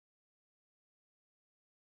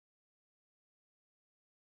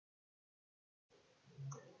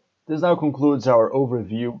This now concludes our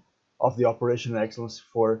overview of the operational excellence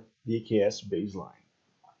for the AKS baseline.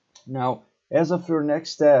 Now, as of your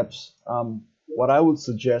next steps, what I would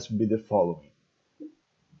suggest would be the following.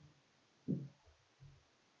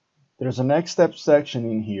 There's a next step section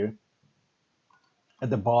in here at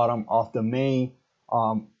the bottom of the main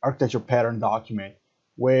architecture pattern document,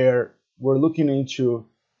 where we're looking into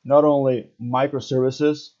not only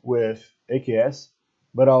microservices with AKS,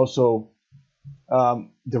 but also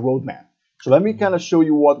the roadmap. So let me kind of show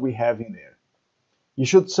you what we have in there. You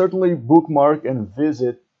should certainly bookmark and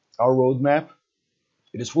visit our roadmap.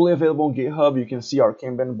 It is fully available on GitHub. You can see our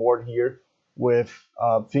Kanban board here with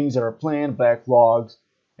things that are planned, backlogs,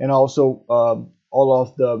 and also all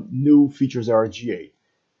of the new features that are GA,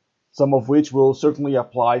 some of which will certainly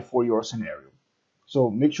apply for your scenario. So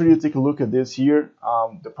make sure you take a look at this here.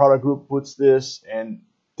 The product group puts this and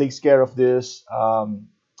takes care of this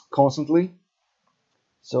constantly.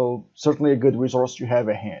 So certainly a good resource to have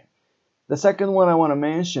at hand. The second one I want to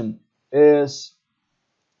mention is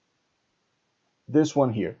this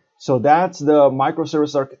one here. So that's the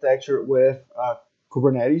Microservice Architecture with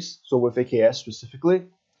Kubernetes, so with AKS specifically.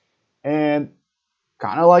 And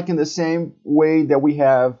kind of like in the same way that we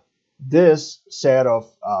have this set of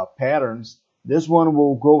patterns, this one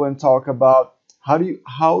will go and talk about how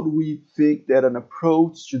do we think that an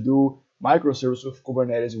approach to do microservice with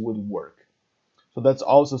Kubernetes would work. So that's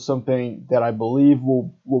also something that I believe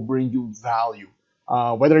will bring you value.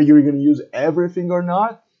 Whether you're going to use everything or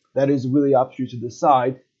not, that is really up to you to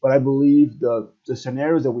decide. But I believe the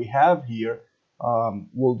scenarios that we have here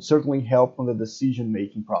will certainly help on the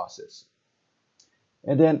decision-making process.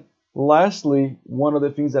 And then lastly, one of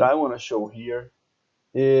the things that I want to show here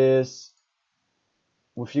is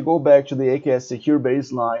if you go back to the AKS Secure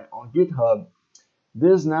Baseline on GitHub,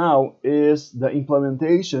 this now is the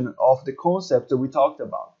implementation of the concept that we talked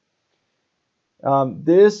about.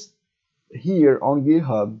 This here on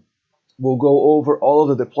GitHub will go over all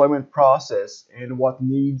of the deployment process and what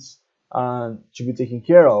needs to be taken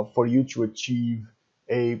care of for you to achieve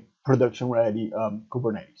a production-ready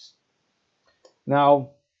Kubernetes.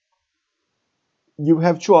 Now, you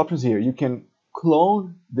have two options here. You can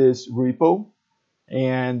clone this repo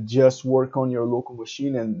and just work on your local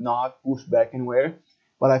machine and not push back anywhere.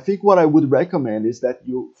 But I think what I would recommend is that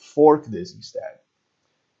you fork this instead.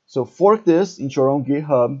 So fork this into your own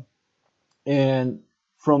GitHub, and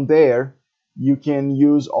from there you can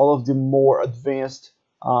use all of the more advanced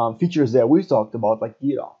features that we talked about, like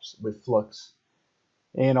GitOps with Flux,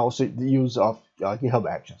 and also the use of GitHub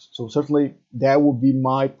Actions. So certainly that would be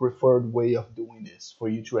my preferred way of doing this, for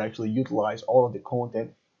you to actually utilize all of the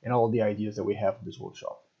content and all of the ideas that we have in this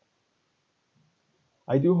workshop.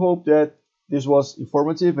 I do hope that this was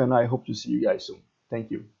informative, and I hope to see you guys soon. Thank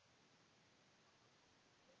you.